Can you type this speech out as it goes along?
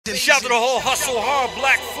Shout to the whole hustle hard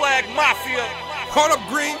black flag mafia. Hold up,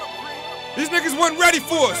 Green. These niggas wasn't ready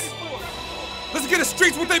for us. Let's get the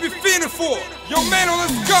streets what they be feeling for. Yo, Maino,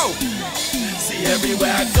 let's go. See, everywhere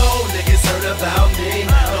I go, niggas heard about me.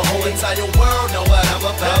 The whole entire world know what I'm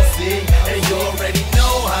about, see. And you already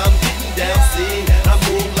know how I'm getting down, see. I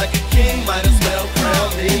move like a king, might as well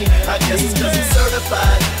crown me. I guess it's cause I'm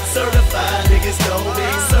certified, certified. Niggas know me,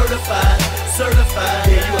 certified, certified.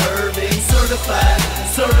 Yeah, you heard me, certified,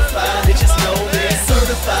 certified. Bitches know me,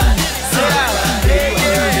 certified, certified. Yeah, you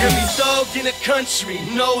heard me. Every dog in the country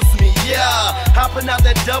knows me, yeah. Hopping out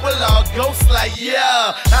that double R, ghost like,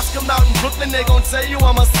 yeah. Ask them out in Brooklyn, they gon' tell you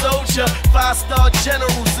I'm a soldier. 5-star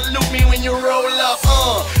general, salute me when you roll up,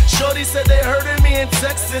 Shorty said they heard of me in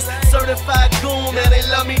Texas. Certified goon, man, they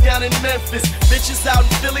love me down in Memphis. Bitches out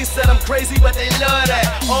in Philly said I'm crazy, but they love that.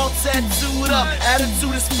 All tattooed up,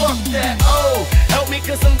 attitude is fuck that. Oh, help me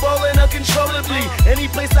cause I'm ballin' uncontrollably. Any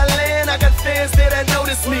place I land, I got fans there that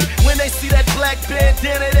notice me. When they see that black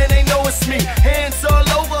bandana, then they know it's me. Hands all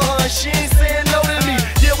over her, she ain't saying no to me.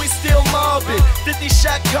 Yeah, we still mobbing,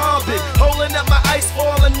 50-shot carbon. Holding up my ice for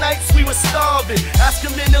all the nights we were starving. Ask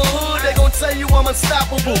them in the hood, they gon' tell you I'm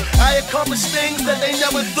unstoppable. I accomplish things that they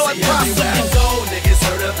never thought possible. Everywhere I go, niggas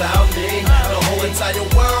heard about me. The whole entire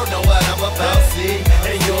world know what I'm about, see.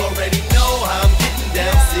 And you already know how I'm getting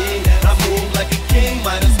down, see. I move like a king,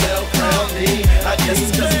 might as well crown me. I guess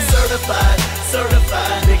it's cause I'm certified,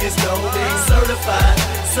 certified. Niggas know me, certified,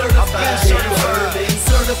 certified. Yeah, you heard me,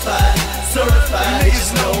 certified, certified.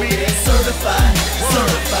 Niggas know me, certified,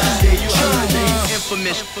 certified. Yeah, you heard me,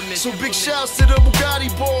 infamous. So big shouts to the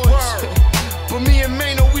Bugatti boys. But me and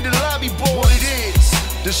Maino, we the lobby boys. What it is,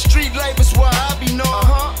 the street life is why I be known.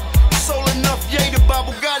 Sold enough yay to buy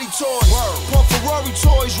Bugatti toys. Bought Ferrari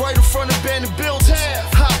toys right in front of abandoned buildings.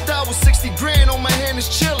 Hopped out with 60 grand on my hand is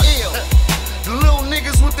chillin'. The little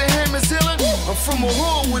niggas with their hammers healin'. I'm from a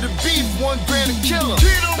hood with a beef, 1 grand a killer.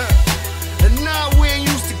 And now we ain't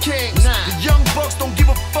used to kings. The young bucks don't give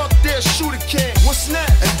a fuck, they'll shoot a king. What's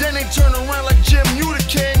next? And then they turn around like Jim, you the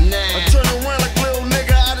king. I turn around like little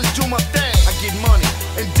nigga, I just do my thing. I get money.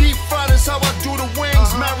 And deep fried is how I do the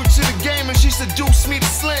wings. Married to the game and she seduced me to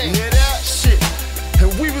sling. Hear that shit? And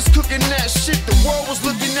we was cooking that shit. The world was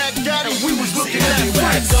looking at God and we was looking at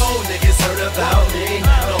everywhere I go, niggas heard about me.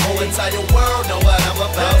 The whole entire world know what I'm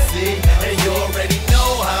about, see. And you already know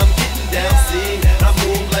how I'm getting down, see. I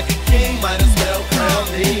move like a king, might as well crown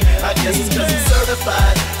me. I guess it's cause I'm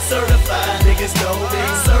certified, certified. Niggas know me,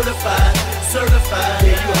 certified, certified.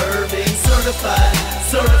 Yeah, you heard me, certified,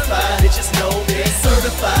 certified. Bitches know me,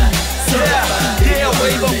 certified, certified. Yeah,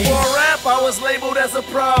 way before rap, I was labeled as a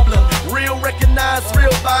problem. Real recognized,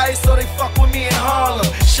 real bias, so they fuck with me in Harlem.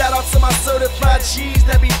 Shout out to my certified G's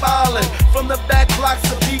that be ballin'. From the back blocks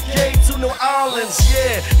of PK to New Orleans,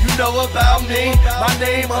 yeah, you know about me. My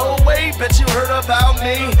name, oh wait, bet you heard about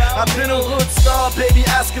me. I've been a hood star, baby,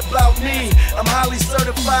 ask about me. I'm highly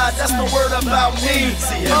certified, that's the word about me.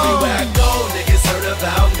 See, everywhere I go, niggas heard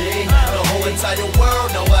about me. The whole entire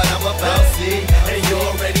world know what I'm about, see. And you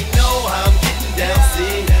already know how I'm getting down,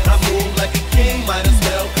 see. I move like a king, might as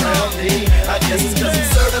well crown me. I guess it's cause I'm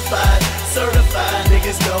certified, certified.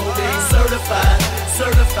 Niggas know me, certified,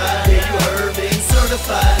 certified. Yeah, you heard me,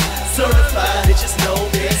 certified,